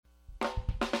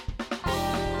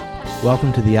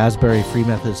Welcome to the Asbury Free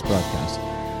Methodist broadcast,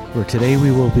 where today we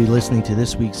will be listening to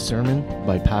this week's sermon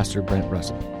by Pastor Brent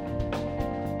Russell.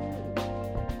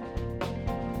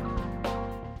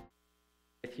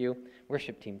 With you,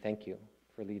 worship team, thank you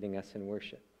for leading us in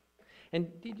worship.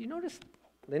 And did you notice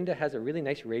Linda has a really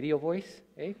nice radio voice?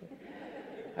 Eh?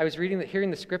 I was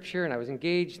hearing the scripture, and I was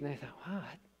engaged, and I thought, wow,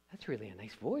 that's really a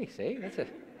nice voice, eh?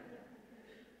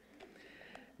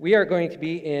 We are going to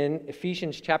be in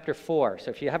Ephesians chapter 4.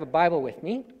 So if you have a Bible with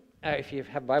me, if you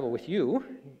have a Bible with you,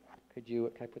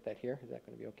 can I put that here? Is that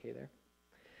going to be okay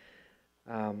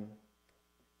there?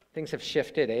 Things have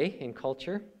shifted, in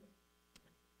culture.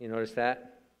 You notice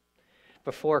that?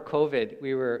 Before COVID,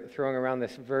 we were throwing around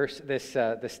this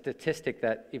the statistic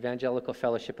that Evangelical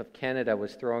Fellowship of Canada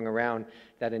was throwing around,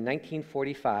 that in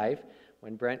 1945,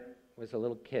 when Brent was a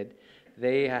little kid,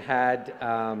 they had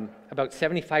about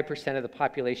 75% of the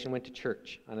population went to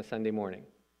church on a Sunday morning.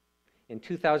 In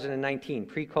 2019,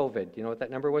 pre-COVID, do you know what that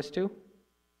number was too?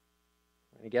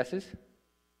 Any guesses?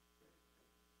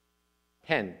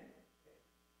 10.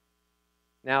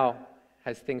 Now,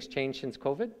 has things changed since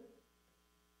COVID?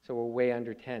 So we're way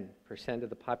under 10% of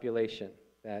the population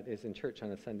that is in church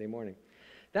on a Sunday morning.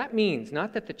 That means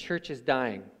not that the church is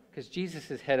dying, because Jesus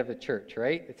is head of the church,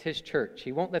 right? It's his church.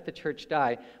 He won't let the church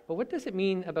die. But what does it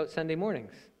mean about Sunday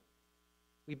mornings?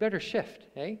 We better shift,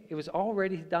 eh? It was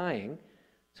already dying.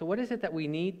 So what is it that we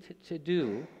need to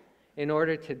do in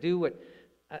order to do what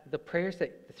the prayers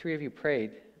that the three of you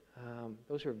prayed,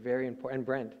 those were very important. And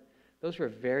Brent, those were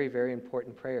very, very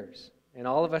important prayers. And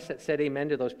all of us that said amen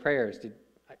to those prayers,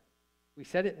 we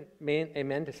said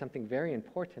amen to something very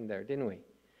important there, didn't we?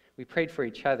 We prayed for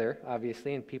each other,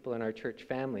 obviously, and people in our church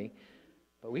family,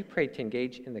 but we prayed to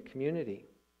engage in the community.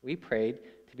 We prayed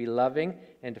to be loving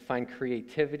and to find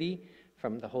creativity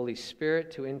from the Holy Spirit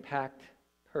to impact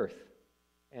Perth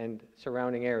and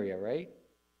surrounding area, right?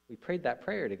 We prayed that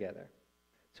prayer together.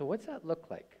 So what's that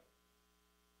look like?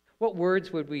 What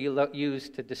words would we use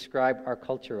to describe our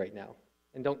culture right now?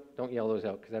 And don't yell those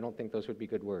out, because I don't think those would be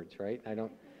good words, right?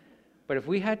 But if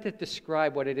we had to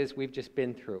describe what it is we've just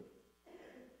been through,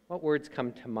 what words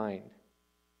come to mind?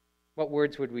 What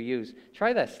words would we use?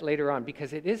 Try this later on,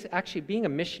 because it is actually, being a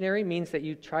missionary means that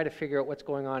you try to figure out what's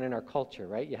going on in our culture,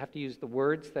 right? You have to use the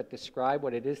words that describe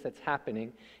what it is that's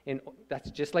happening, and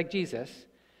that's just like Jesus,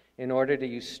 in order to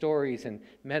use stories and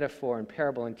metaphor and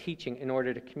parable and teaching in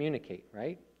order to communicate,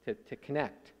 right? To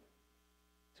connect.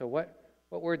 So what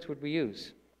words would we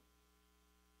use?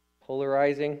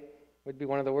 Polarizing would be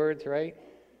one of the words, right?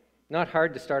 Not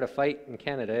hard to start a fight in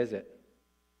Canada, is it?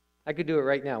 I could do it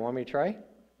right now. Want me to try?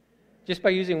 Just by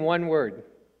using one word.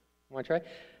 Want to try?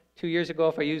 2 years ago,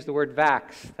 if I used the word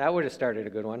vax, that would have started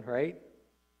a good one, right?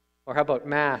 Or how about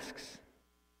masks?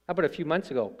 How about a few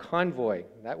months ago, convoy?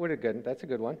 That's a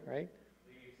good one, right?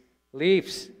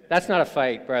 Leafs. That's not a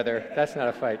fight, brother. That's not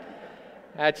a fight.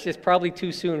 That's just probably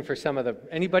too soon for some of the...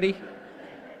 Anybody?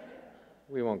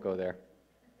 We won't go there.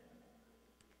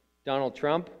 Donald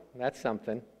Trump. That's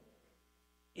something.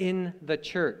 In the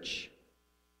church.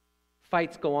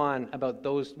 Fights go on about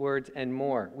those words and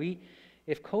more.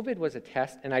 If COVID was a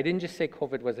test, and I didn't just say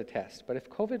COVID was a test, but if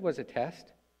COVID was a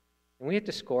test, and we had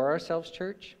to score ourselves,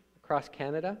 church, across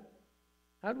Canada,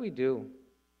 how'd we do?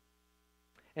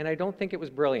 And I don't think it was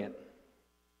brilliant.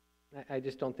 I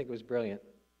just don't think it was brilliant.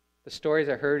 The stories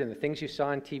I heard and the things you saw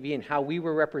on TV and how we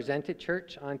were represented,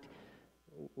 church,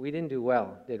 we didn't do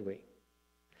well, did we?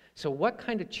 So what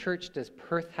kind of church does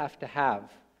Perth have to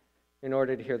have in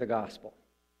order to hear the gospel?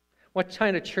 What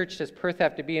kind of church does Perth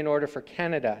have to be in order for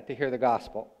Canada to hear the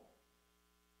gospel?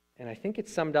 And I think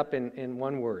it's summed up in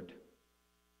one word: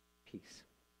 peace.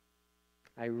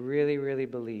 I really, really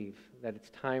believe that it's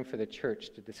time for the church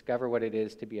to discover what it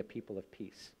is to be a people of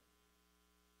peace.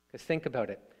 Because think about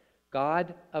it.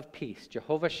 God of peace,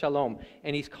 Jehovah Shalom,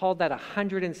 and he's called that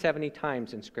 170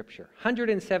 times in Scripture.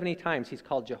 170 times he's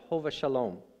called Jehovah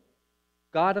Shalom.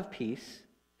 God of peace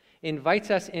invites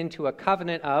us into a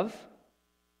covenant of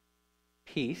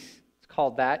peace. It's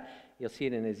called that. You'll see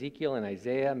it in Ezekiel and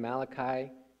Isaiah,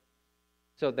 Malachi.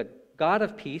 So the God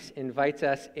of peace invites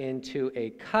us into a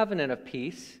covenant of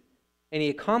peace, and he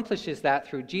accomplishes that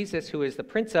through Jesus, who is the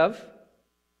Prince of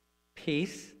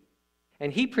Peace,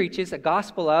 and he preaches a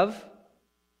gospel of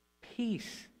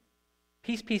peace.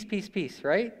 Peace, peace, peace, peace,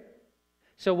 right?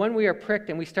 So when we are pricked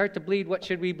and we start to bleed, what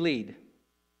should we bleed?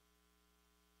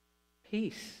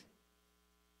 Peace.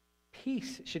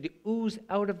 Peace should ooze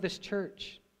out of this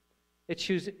church. It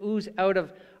should ooze out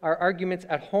of our arguments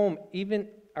at home, even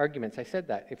arguments. I said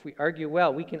that. If we argue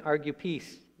well, we can argue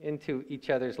peace into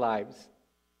each other's lives.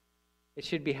 It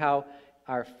should be how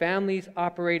our families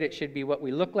operate. It should be what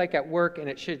we look like at work, and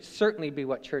it should certainly be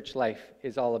what church life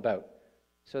is all about.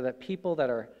 So that people that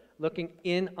are looking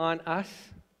in on us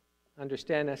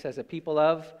understand us as a people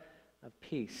of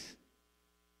peace.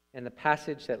 And the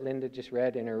passage that Linda just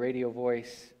read in her radio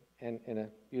voice and in a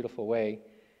beautiful way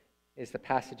is the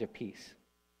passage of peace.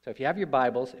 So if you have your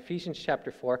Bibles, Ephesians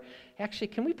chapter 4. Actually,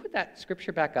 can we put that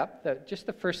scripture back up? Just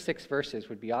the first 6 verses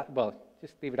would be, well,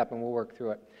 just leave it up and we'll work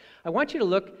through it. I want you to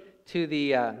look to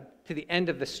the end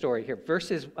of the story here,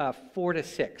 verses 4 to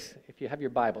 6, if you have your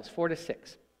Bibles, 4 to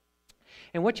 6.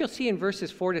 And what you'll see in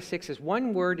verses 4 to 6 is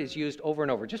one word is used over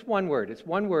and over, just one word. It's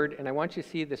one word, and I want you to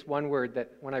see this one word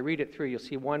that when I read it through, you'll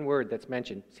see one word that's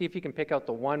mentioned. See if you can pick out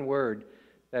the one word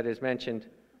that is mentioned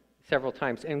several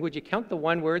times. And would you count the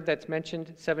one word that's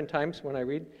mentioned 7 times when I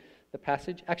read the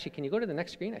passage? Actually, can you go to the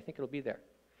next screen? I think it'll be there.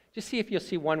 Just see if you'll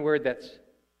see one word that's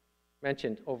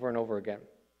mentioned over and over again.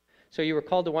 So you were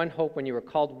called to one hope when you were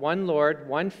called one Lord,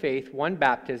 one faith, one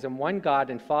baptism, one God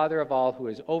and Father of all, who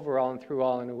is over all and through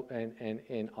all and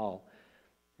in all.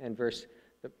 And verse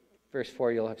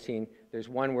 4 you'll have seen there's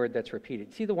one word that's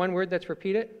repeated. See the one word that's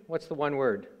repeated? What's the one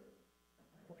word?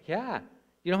 Yeah.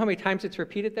 You know how many times it's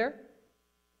repeated there?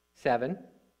 7.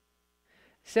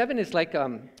 7 is like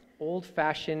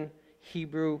old-fashioned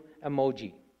Hebrew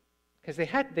emoji. Because they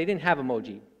didn't have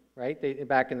emoji, right?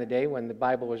 Back in the day when the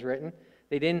Bible was written.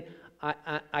 They didn't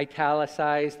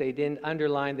italicize, they didn't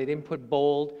underline, they didn't put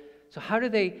bold. So how do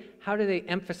they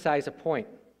emphasize a point?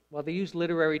 Well, they use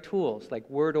literary tools like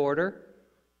word order,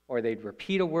 or they'd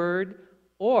repeat a word,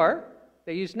 or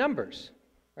they use numbers,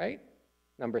 right?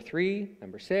 Number 3,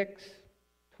 number 6,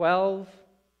 12,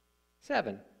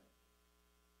 7.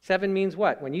 7 means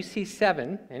what? When you see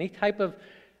 7, any type of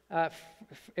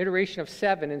iteration of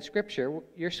 7 in Scripture,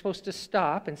 you're supposed to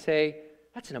stop and say,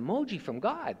 that's an emoji from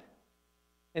God.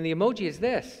 And the emoji is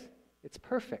this. It's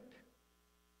perfect.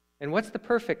 And what's the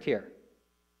perfect here?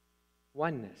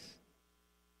 Oneness.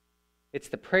 It's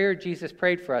the prayer Jesus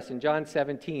prayed for us in John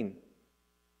 17.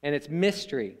 And it's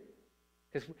mystery.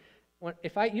 Because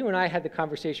if you and I had the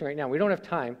conversation right now, we don't have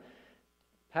time.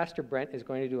 Pastor Brent is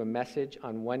going to do a message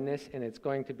on oneness, and it's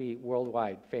going to be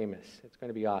worldwide famous. It's going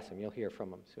to be awesome. You'll hear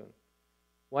from him soon.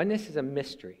 Oneness is a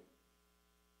mystery.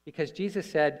 Because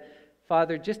Jesus said,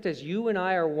 Father, just as you and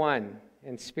I are one,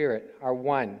 and Spirit are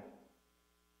one,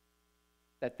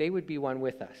 that they would be one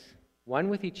with us, one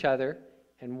with each other,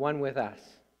 and one with us.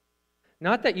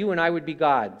 Not that you and I would be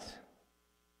gods,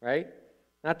 right?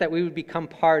 Not that we would become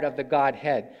part of the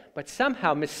Godhead, but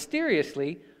somehow,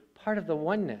 mysteriously, part of the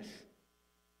oneness.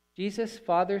 Jesus,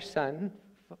 Father, Son,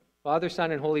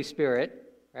 and Holy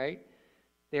Spirit, right?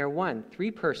 They are one,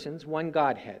 3 persons, one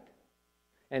Godhead.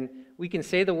 And we can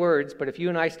say the words, but if you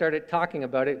and I started talking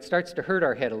about it, it starts to hurt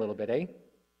our head a little bit, eh?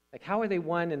 Like, how are they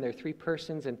one and they're 3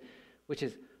 persons? And which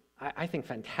is, I think,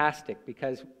 fantastic,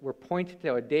 because we're pointed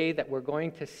to a day that we're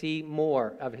going to see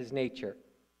more of his nature.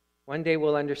 One day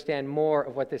we'll understand more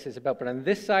of what this is about. But on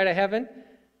this side of heaven,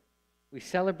 we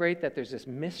celebrate that there's this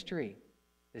mystery,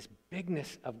 this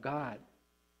bigness of God.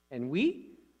 And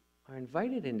we are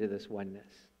invited into this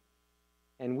oneness.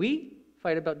 And we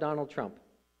fight about Donald Trump.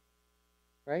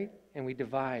 Right? And we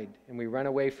divide, and we run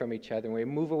away from each other, and we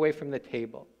move away from the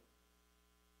table.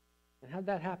 And how'd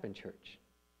that happen, church?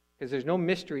 Because there's no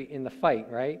mystery in the fight,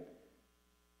 right?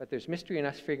 But there's mystery in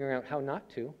us figuring out how not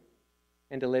to,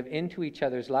 and to live into each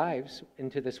other's lives,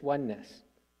 into this oneness.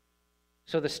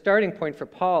 So the starting point for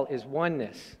Paul is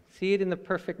oneness. See it in the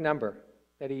perfect number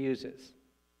that he uses.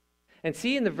 And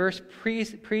see in the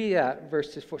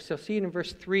verses four. So see it in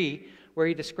verse 3, where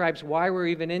he describes why we're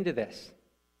even into this.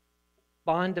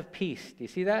 Bond of peace. Do you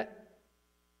see that?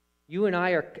 You and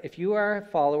I are, if you are a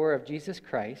follower of Jesus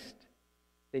Christ,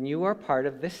 then you are part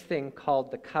of this thing called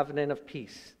the covenant of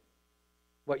peace.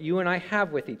 What you and I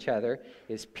have with each other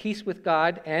is peace with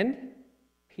God and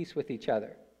peace with each other.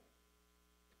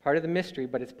 It's part of the mystery,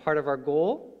 but it's part of our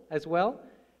goal as well,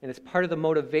 and it's part of the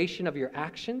motivation of your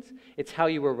actions. It's how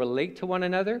you will relate to one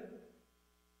another.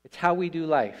 It's how we do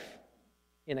life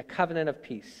in a covenant of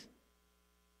peace,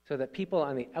 so that people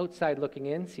on the outside looking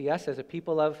in see us as a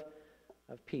people of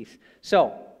peace.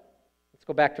 So, let's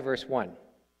go back to verse 1.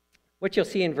 What you'll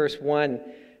see in verse 1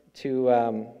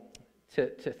 to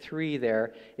 3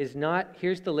 there is not,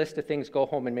 here's the list of things, go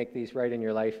home and make these right in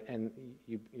your life, and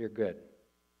you're good.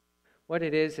 What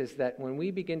it is that when we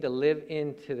begin to live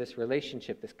into this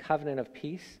relationship, this covenant of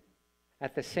peace,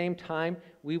 at the same time,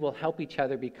 we will help each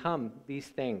other become these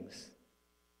things.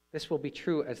 This will be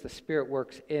true as the Spirit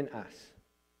works in us.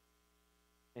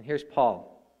 And here's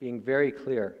Paul being very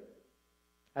clear.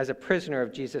 As a prisoner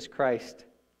of Jesus Christ,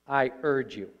 I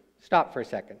urge you. Stop for a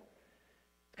second.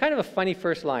 It's kind of a funny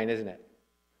first line, isn't it?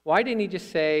 Why didn't he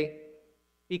just say,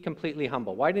 be completely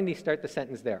humble? Why didn't he start the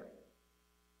sentence there?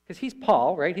 Because he's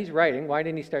Paul, right? He's writing. Why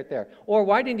didn't he start there? Or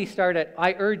why didn't he start at,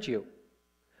 I urge you?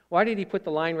 Why did he put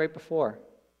the line right before?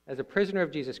 As a prisoner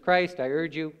of Jesus Christ, I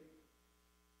urge you.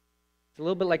 It's a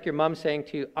little bit like your mom saying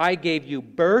to you, I gave you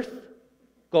birth,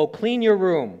 go clean your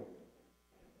room.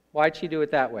 Why'd she do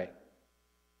it that way?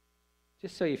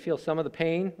 Just so you feel some of the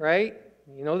pain, right?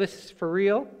 You know this is for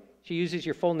real. She uses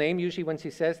your full name usually when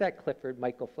she says that, Clifford,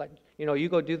 Michael, Fletcher. You know, you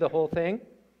go do the whole thing.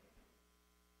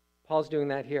 Paul's doing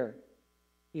that here.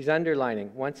 He's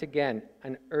underlining, once again,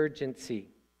 an urgency.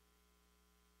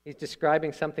 He's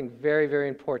describing something very, very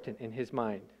important in his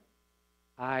mind.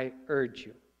 I urge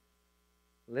you,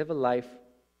 live a life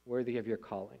worthy of your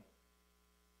calling.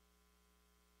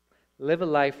 Live a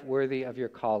life worthy of your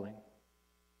calling.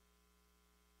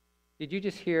 Did you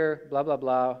just hear blah, blah,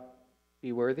 blah,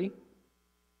 be worthy?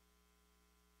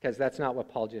 Because that's not what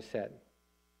Paul just said.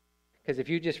 Because if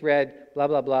you just read blah,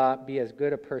 blah, blah, be as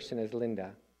good a person as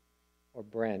Linda or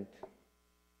Brent,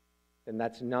 then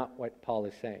that's not what Paul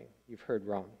is saying. You've heard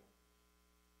wrong.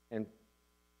 And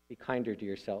be kinder to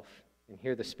yourself and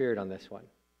hear the Spirit on this one.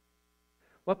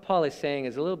 What Paul is saying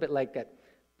is a little bit like that,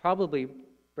 probably,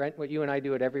 Brent, what you and I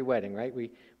do at every wedding, right? We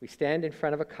stand in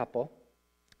front of a couple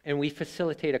and we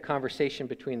facilitate a conversation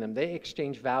between them. They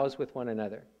exchange vows with one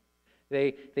another.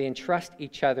 They entrust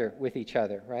each other with each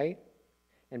other, right?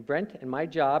 And Brent and my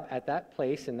job at that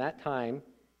place and that time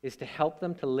is to help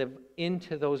them to live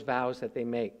into those vows that they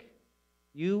make.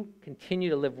 You continue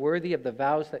to live worthy of the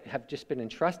vows that have just been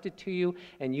entrusted to you,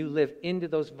 and you live into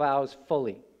those vows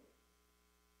fully.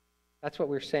 That's what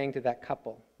we're saying to that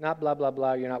couple. Not blah, blah,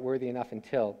 blah, you're not worthy enough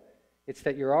until. It's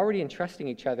that you're already entrusting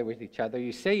each other with each other.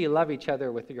 You say you love each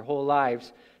other with your whole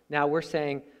lives. Now we're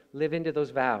saying live into those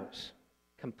vows.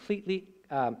 Completely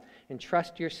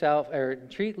entrust yourself, or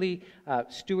completely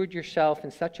steward yourself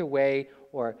in such a way,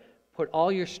 or put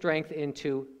all your strength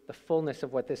into the fullness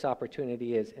of what this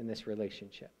opportunity is in this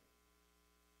relationship.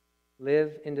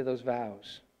 Live into those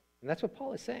vows. And that's what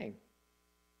Paul is saying.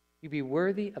 You be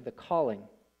worthy of the calling.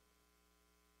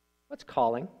 What's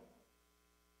calling?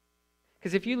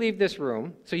 Because if you leave this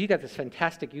room, so you got this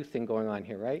fantastic youth thing going on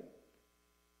here, right?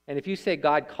 And if you say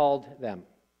God called them,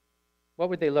 what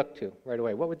would they look to right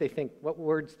away? What would they think? What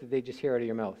words did they just hear out of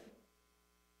your mouth?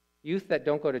 Youth that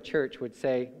don't go to church would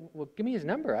say, well, give me his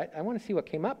number. I want to see what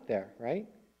came up there, right?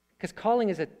 Because calling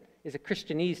is a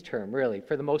Christianese term, really,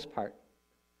 for the most part.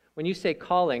 When you say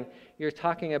calling, you're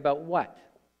talking about what?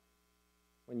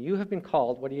 When you have been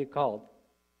called, what are you called?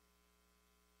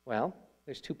 Well,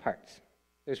 there's two parts.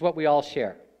 There's what we all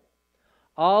share.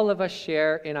 All of us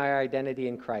share in our identity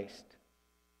in Christ.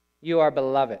 You are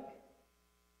beloved.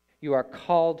 You are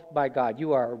called by God.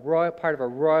 You are a royal part of a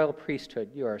royal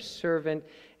priesthood. You are a servant,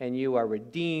 and you are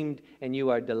redeemed, and you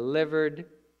are delivered.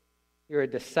 You're a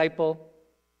disciple.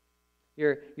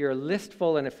 You're a list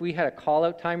full, and if we had a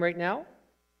call-out time right now,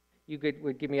 you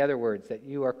would give me other words, that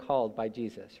you are called by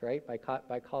Jesus, right? By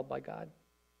called by God.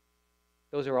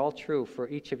 Those are all true for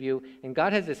each of you, and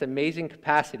God has this amazing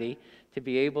capacity to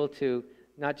be able to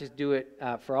not just do it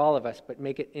for all of us, but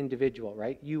make it individual,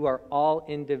 right? You are all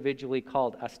individually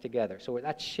called, us together. So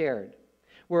that's shared.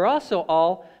 We're also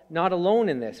all not alone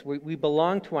in this. We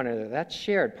belong to one another. That's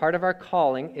shared. Part of our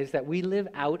calling is that we live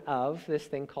out of this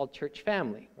thing called church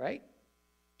family, right?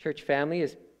 Church family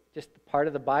is just part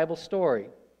of the Bible story.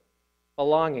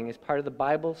 Belonging is part of the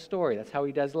Bible story. That's how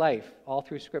he does life, all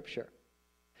through Scripture.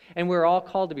 And we're all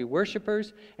called to be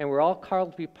worshipers, and we're all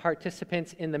called to be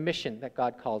participants in the mission that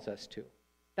God calls us to.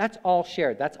 That's all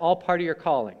shared. That's all part of your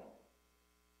calling.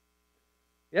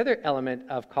 The other element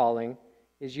of calling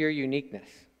is your uniqueness,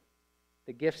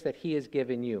 the gifts that he has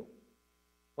given you,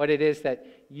 what it is that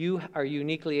you are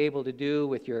uniquely able to do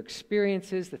with your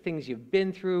experiences, the things you've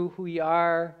been through, who you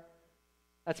are.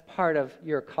 That's part of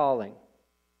your calling.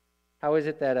 How is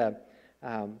it that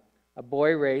a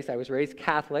boy raised, I was raised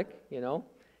Catholic,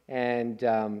 and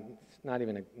not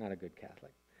a good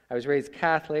Catholic. I was raised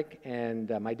Catholic, and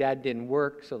my dad didn't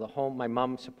work, so my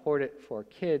mom supported for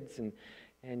kids,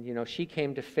 and she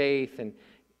came to faith, and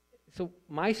so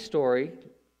my story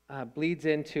bleeds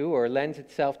into, or lends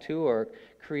itself to, or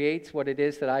creates what it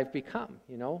is that I've become.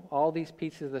 All these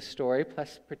pieces of the story,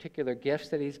 plus particular gifts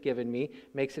that he's given me,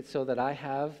 makes it so that I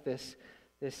have this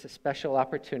special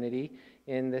opportunity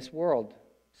in this world,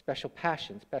 special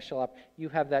passion, you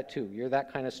have that too. You're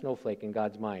that kind of snowflake in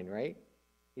God's mind, right?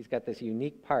 He's got this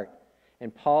unique part.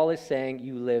 And Paul is saying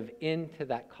you live into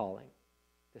that calling.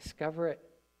 Discover it.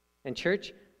 And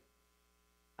church,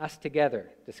 us together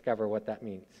discover what that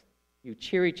means. You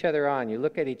cheer each other on. You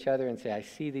look at each other and say, I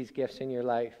see these gifts in your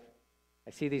life.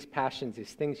 I see these passions,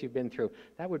 these things you've been through.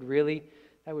 That would really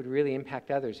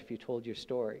impact others if you told your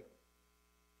story.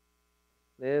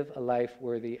 Live a life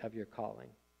worthy of your calling.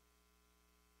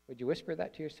 Would you whisper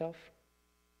that to yourself?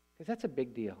 Because that's a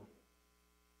big deal,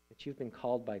 that you've been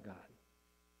called by God.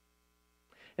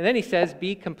 And then he says,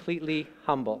 be completely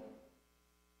humble.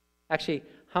 Actually,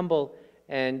 humble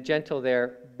and gentle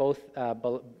there, both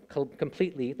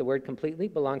completely, the word completely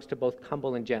belongs to both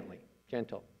humble and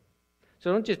gentle.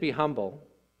 So don't just be humble,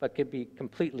 but could be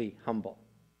completely humble.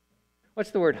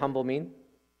 What's the word humble mean?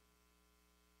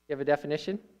 You have a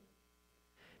definition?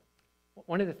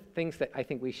 One of the things that I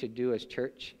think we should do as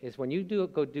church is when you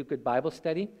go do good Bible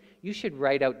study, you should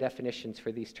write out definitions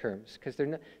for these terms, because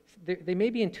they may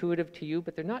be intuitive to you,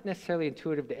 but they're not necessarily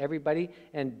intuitive to everybody.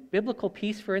 And biblical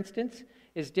peace, for instance,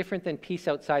 is different than peace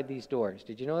outside these doors.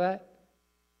 Did you know that?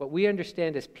 What we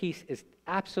understand as peace is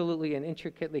absolutely and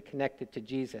intricately connected to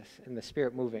Jesus and the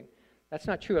Spirit moving. That's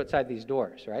not true outside these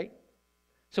doors, right?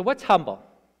 So what's humble?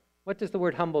 What does the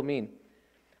word humble mean?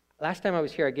 Last time I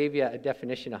was here, I gave you a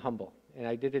definition of humble, and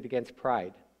I did it against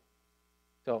pride.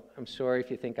 So I'm sorry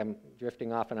if you think I'm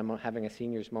drifting off and I'm having a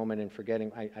senior's moment and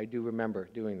forgetting. I do remember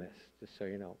doing this, just so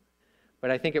you know.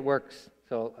 But I think it works,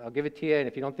 so I'll give it to you, and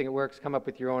if you don't think it works, come up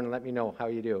with your own and let me know how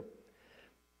you do.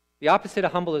 The opposite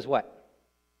of humble is what?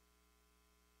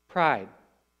 Pride.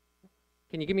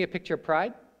 Can you give me a picture of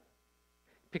pride?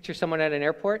 Picture someone at an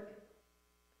airport,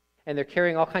 and they're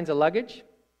carrying all kinds of luggage.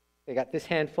 They got this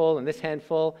handful and this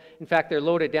handful. In fact, they're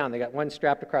loaded down. They got one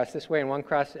strapped across this way and one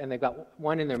across, and they've got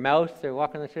one in their mouth. They're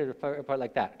walking the airport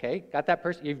like that, okay? Got that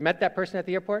person? You've met that person at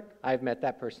the airport? I've met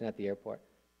that person at the airport.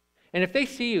 And if they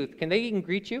see you, can they even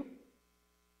greet you?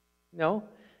 No?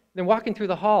 Then walking through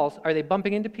the halls, are they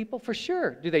bumping into people? For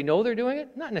sure. Do they know they're doing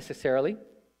it? Not necessarily.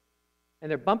 And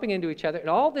they're bumping into each other. And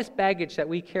all this baggage that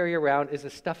we carry around is the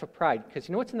stuff of pride. Because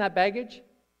you know what's in that baggage?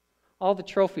 All the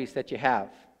trophies that you have.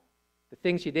 The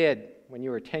things you did when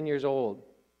you were 10 years old,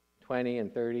 20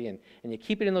 and 30, and you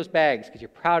keep it in those bags because you're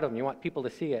proud of them. You want people to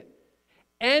see it.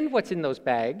 And what's in those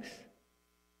bags,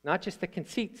 not just the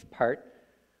conceits part,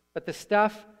 but the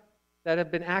stuff that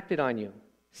have been acted on you,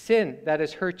 sin that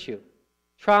has hurt you,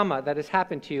 trauma that has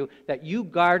happened to you that you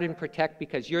guard and protect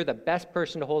because you're the best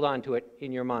person to hold on to it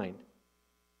in your mind.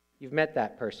 You've met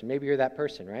that person. Maybe you're that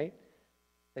person, right?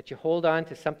 That you hold on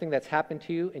to something that's happened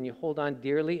to you and you hold on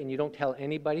dearly and you don't tell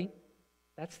anybody.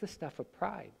 That's the stuff of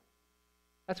pride.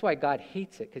 That's why God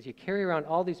hates it, because you carry around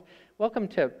all these. Welcome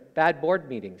to bad board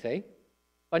meetings, eh?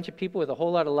 Bunch of people with a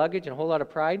whole lot of luggage and a whole lot of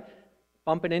pride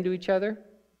bumping into each other.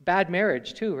 Bad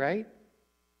marriage too, right?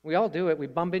 We all do it. We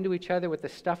bump into each other with the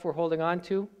stuff we're holding on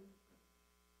to.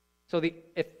 So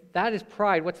if that is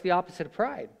pride, what's the opposite of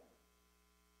pride?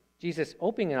 Jesus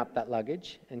opening up that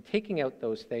luggage and taking out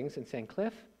those things and saying,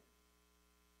 Cliff,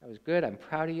 that was good. I'm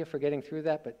proud of you for getting through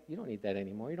that, but you don't need that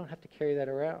anymore. You don't have to carry that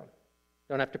around.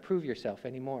 You don't have to prove yourself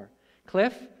anymore.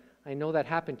 Cliff, I know that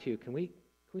happened to you. Can we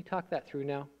talk that through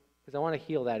now? Because I want to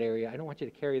heal that area. I don't want you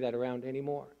to carry that around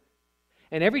anymore.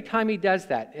 And every time he does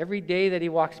that, every day that he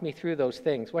walks me through those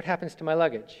things, what happens to my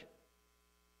luggage?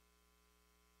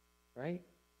 Right?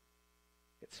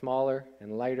 It's smaller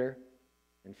and lighter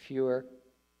and fewer.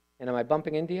 And am I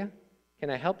bumping into you?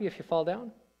 Can I help you if you fall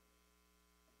down?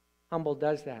 Humble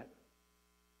does that.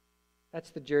 That's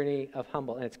the journey of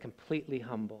humble, and it's completely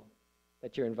humble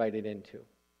that you're invited into.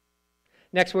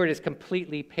 Next word is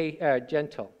completely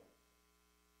gentle.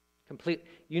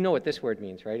 You know what this word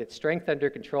means, right? It's strength under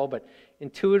control, but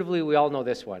intuitively we all know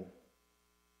this one.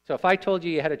 So if I told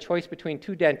you had a choice between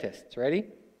two dentists, ready?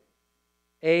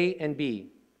 A and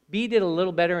B. B did a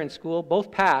little better in school, both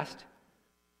passed.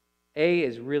 A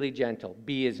is really gentle,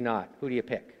 B is not. Who do you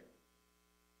pick?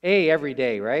 A every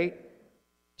day, right?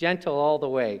 Gentle all the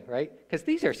way, right? Because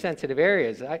these are sensitive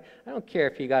areas. I don't care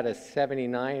if he got a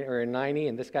 79 or a 90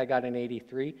 and this guy got an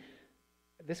 83.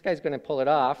 This guy's going to pull it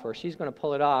off, or she's going to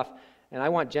pull it off, and I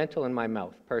want gentle in my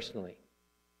mouth, personally.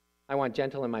 I want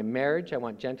gentle in my marriage. I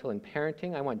want gentle in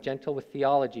parenting. I want gentle with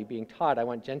theology being taught. I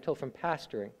want gentle from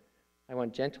pastoring. I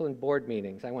want gentle in board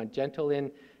meetings. I want gentle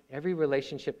in every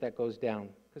relationship that goes down.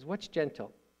 Because what's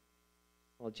gentle?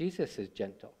 Well, Jesus is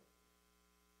gentle.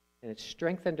 And it's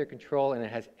strength under control, and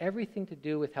it has everything to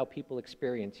do with how people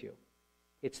experience you.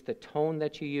 It's the tone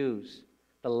that you use,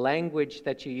 the language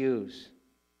that you use.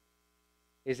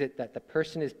 Is it that the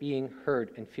person is being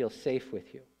heard and feels safe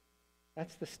with you?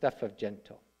 That's the stuff of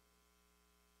gentle.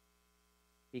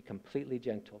 Be completely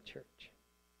gentle, church.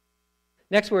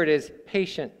 Next word is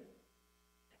patient.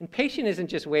 And patient isn't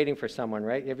just waiting for someone,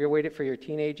 right? Have you ever waited for your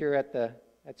teenager at the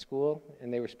at school,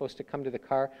 and they were supposed to come to the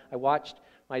car. I watched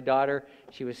my daughter.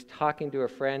 She was talking to her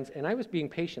friends, and I was being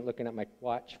patient looking at my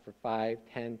watch for 5,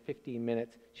 10, 15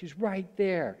 minutes. She was right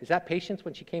there. Is that patience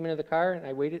when she came into the car and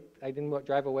I waited? I didn't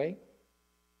drive away?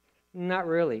 Not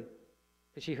really,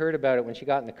 because she heard about it when she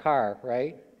got in the car,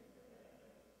 right?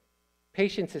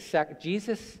 Patience is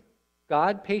Jesus,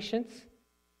 God patience,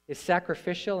 is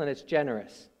sacrificial and it's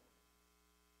generous.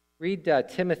 Read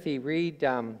Timothy,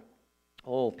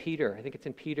 Peter. I think it's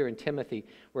in Peter and Timothy,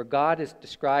 where God is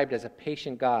described as a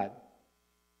patient God.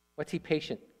 What's he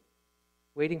patient?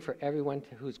 Waiting for everyone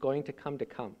who's going to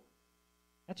come.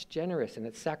 That's generous and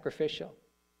it's sacrificial.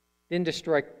 Didn't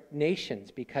destroy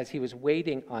nations because he was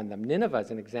waiting on them. Nineveh is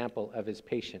an example of his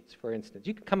patience, for instance.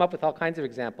 You can come up with all kinds of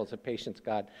examples of patience,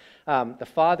 God. The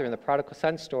father in the prodigal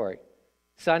son story.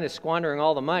 Son is squandering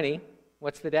all the money.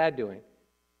 What's the dad doing?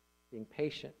 Being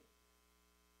patient.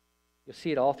 You'll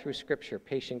see it all through Scripture,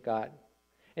 patient God.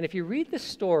 And if you read the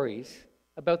stories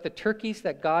about the turkeys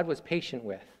that God was patient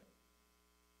with,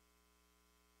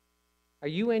 are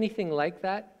you anything like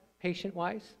that,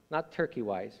 patient-wise? Not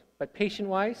turkey-wise, but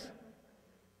patient-wise?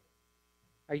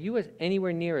 Are you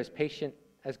anywhere near as patient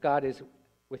as God is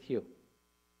with you?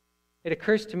 It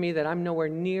occurs to me that I'm nowhere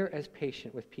near as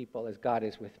patient with people as God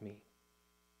is with me.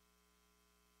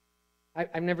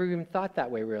 I've never even thought that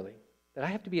way, really. That I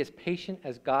have to be as patient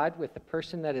as God with the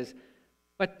person that is,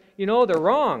 but, they're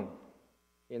wrong.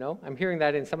 I'm hearing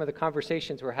that in some of the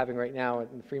conversations we're having right now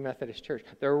in the Free Methodist Church.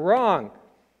 They're wrong.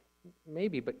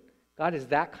 Maybe, but God is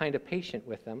that kind of patient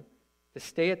with them, to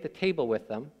stay at the table with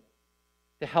them,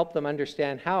 to help them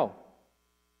understand how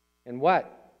and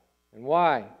what and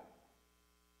why.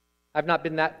 I've not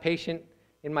been that patient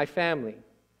in my family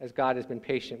as God has been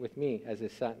patient with me as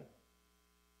his son.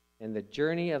 And the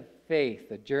journey of faith,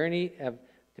 the journey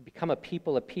to become a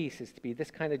people of peace is to be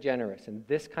this kind of generous and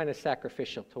this kind of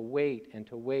sacrificial, to wait and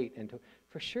to wait and to,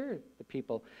 for sure, the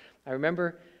people. I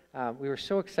remember we were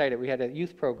so excited. We had a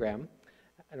youth program.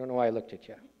 I don't know why I looked at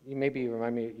you. Maybe you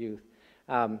remind me of youth.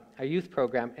 A youth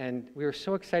program, and we were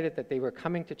so excited that they were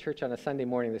coming to church on a Sunday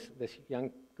morning, this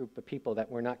young group of people that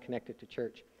were not connected to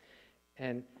church.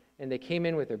 And they came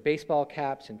in with their baseball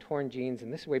caps and torn jeans,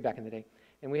 and this is way back in the day.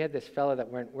 And we had this fellow that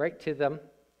went right to them,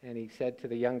 and he said to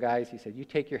the young guys, he said, "You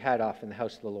take your hat off in the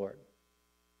house of the Lord."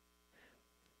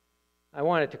 I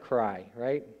wanted to cry,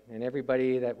 right? And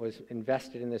everybody that was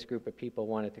invested in this group of people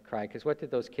wanted to cry, because what did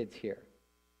those kids hear?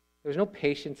 There was no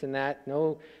patience in that,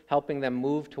 no helping them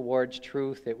move towards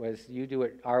truth. It was, you do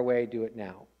it our way, do it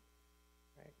now.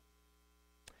 Right?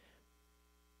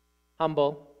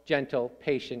 Humble, gentle,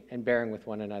 patient, and bearing with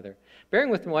one another. Bearing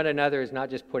with one another is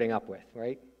not just putting up with,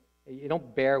 right? You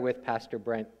don't bear with Pastor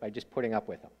Brent by just putting up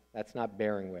with him. That's not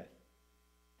bearing with.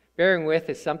 Bearing with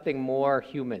is something more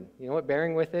human. You know what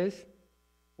bearing with is?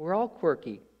 We're all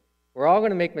quirky. We're all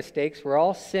going to make mistakes. We're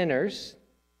all sinners.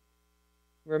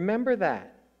 Remember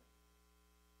that.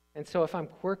 And so if I'm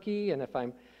quirky and if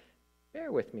I'm,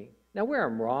 bear with me. Now where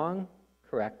I'm wrong,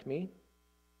 correct me.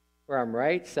 Where I'm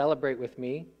right, celebrate with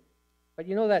me. But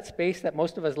you know that space that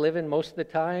most of us live in most of the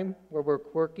time, where we're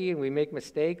quirky and we make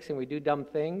mistakes and we do dumb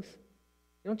things?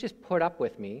 You don't just put up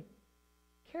with me.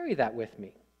 Carry that with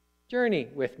me. Journey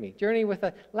with me. Journey with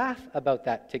a laugh about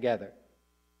that together.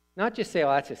 Not just say, "Oh,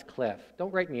 that's just Cliff."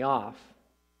 Don't write me off.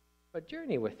 But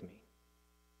journey with me.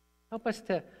 Help us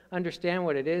to understand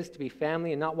what it is to be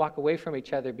family and not walk away from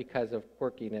each other because of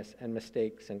quirkiness and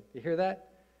mistakes. And you hear that?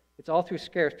 It's all through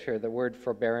Scripture, the word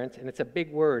forbearance, and it's a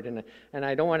big word. And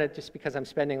I don't want to, just because I'm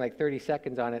spending like 30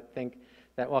 seconds on it, think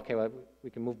that, okay, well, we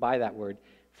can move by that word.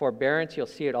 Forbearance, you'll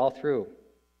see it all through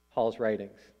Paul's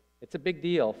writings. It's a big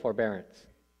deal, forbearance.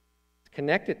 It's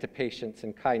connected to patience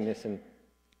and kindness and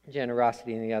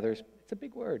generosity in the others. It's a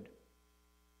big word.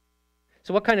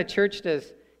 So what kind of church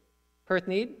does Perth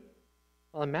need?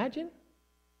 Well, imagine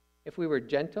if we were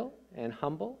gentle and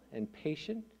humble and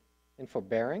patient and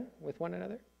forbearing with one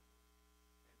another.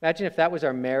 Imagine if that was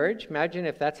our marriage. Imagine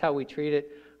if that's how we treated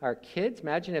our kids.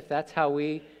 Imagine if that's how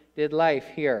we did life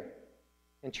here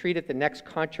and treated the next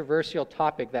controversial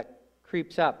topic that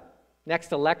creeps up,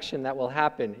 next election that will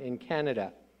happen in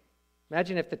Canada.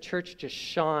 Imagine if the church just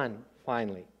shone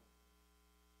finally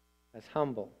as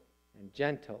humble and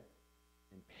gentle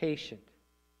and patient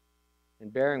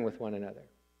and bearing with one another.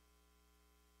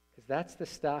 Because that's the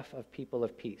stuff of people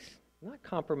of peace. Not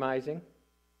compromising.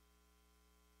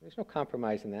 There's no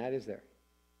compromise in that, is there?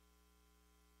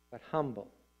 But humble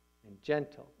and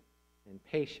gentle and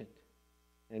patient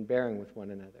and bearing with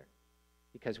one another.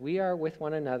 Because we are with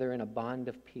one another in a bond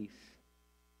of peace.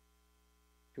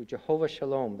 Through Jehovah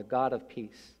Shalom, the God of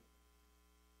peace.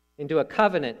 into a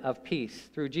covenant of peace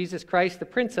through Jesus Christ, the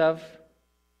Prince of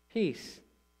Peace,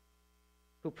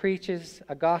 who preaches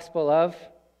a gospel of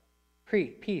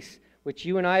peace, which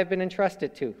you and I have been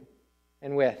entrusted to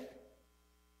and with.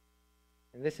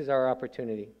 And this is our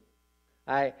opportunity.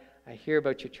 I hear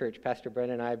about your church. Pastor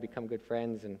Brent and I have become good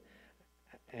friends, and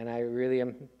I really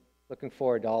am looking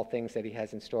forward to all things that he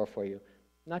has in store for you.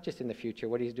 Not just in the future,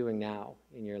 what he's doing now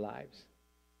in your lives.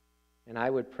 And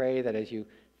I would pray that as you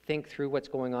think through what's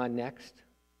going on next,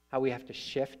 how we have to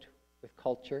shift with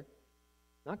culture,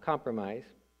 not compromise,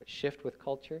 but shift with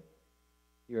culture,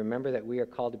 you remember that we are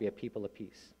called to be a people of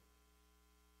peace.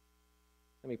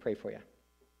 Let me pray for you.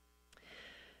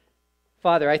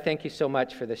 Father, I thank you so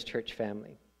much for this church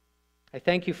family. I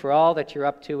thank you for all that you're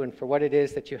up to and for what it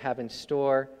is that you have in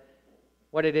store,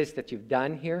 what it is that you've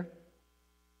done here.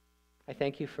 I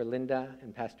thank you for Linda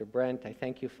and Pastor Brent. I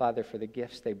thank you, Father, for the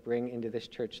gifts they bring into this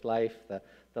church life, the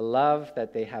love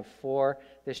that they have for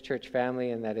this church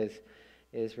family and that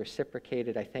is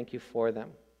reciprocated. I thank you for them.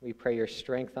 We pray your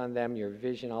strength on them, your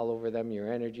vision all over them,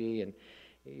 your energy, and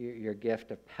your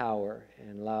gift of power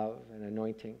and love and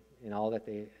anointing in all that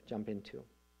they jump into.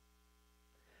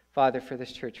 Father, for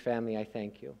this church family, I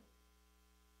thank you.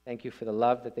 Thank you for the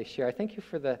love that they share. I thank you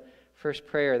for the first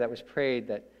prayer that was prayed,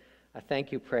 that a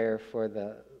thank you prayer for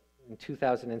in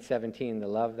 2017, the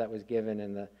love that was given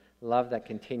and the love that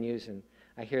continues. And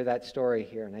I hear that story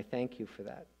here, and I thank you for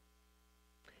that.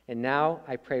 And now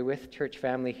I pray with church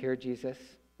family here, Jesus,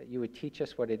 that you would teach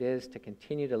us what it is to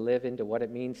continue to live into what it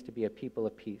means to be a people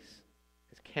of peace,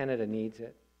 because Canada needs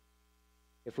it.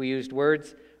 If we used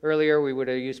words earlier, we would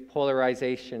have used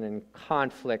polarization and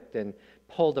conflict and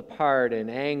pulled apart and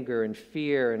anger and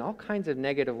fear and all kinds of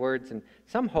negative words and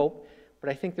some hope. But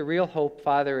I think the real hope,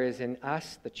 Father, is in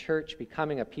us, the church,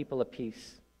 becoming a people of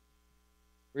peace,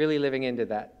 really living into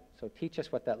that. So teach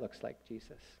us what that looks like,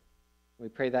 Jesus. We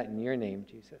pray that in your name,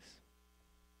 Jesus.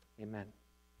 Amen.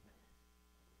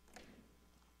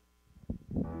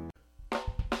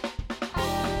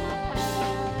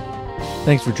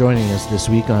 Thanks for joining us this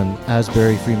week on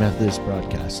Asbury Free Methodist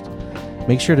Broadcast.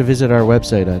 Make sure to visit our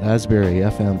website at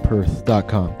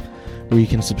asburyfmperth.com, where you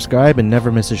can subscribe and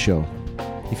never miss a show.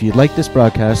 If you'd like this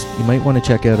broadcast, you might want to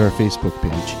check out our Facebook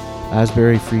page,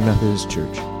 Asbury Free Methodist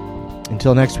Church.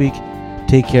 Until next week,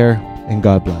 take care and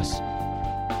God bless.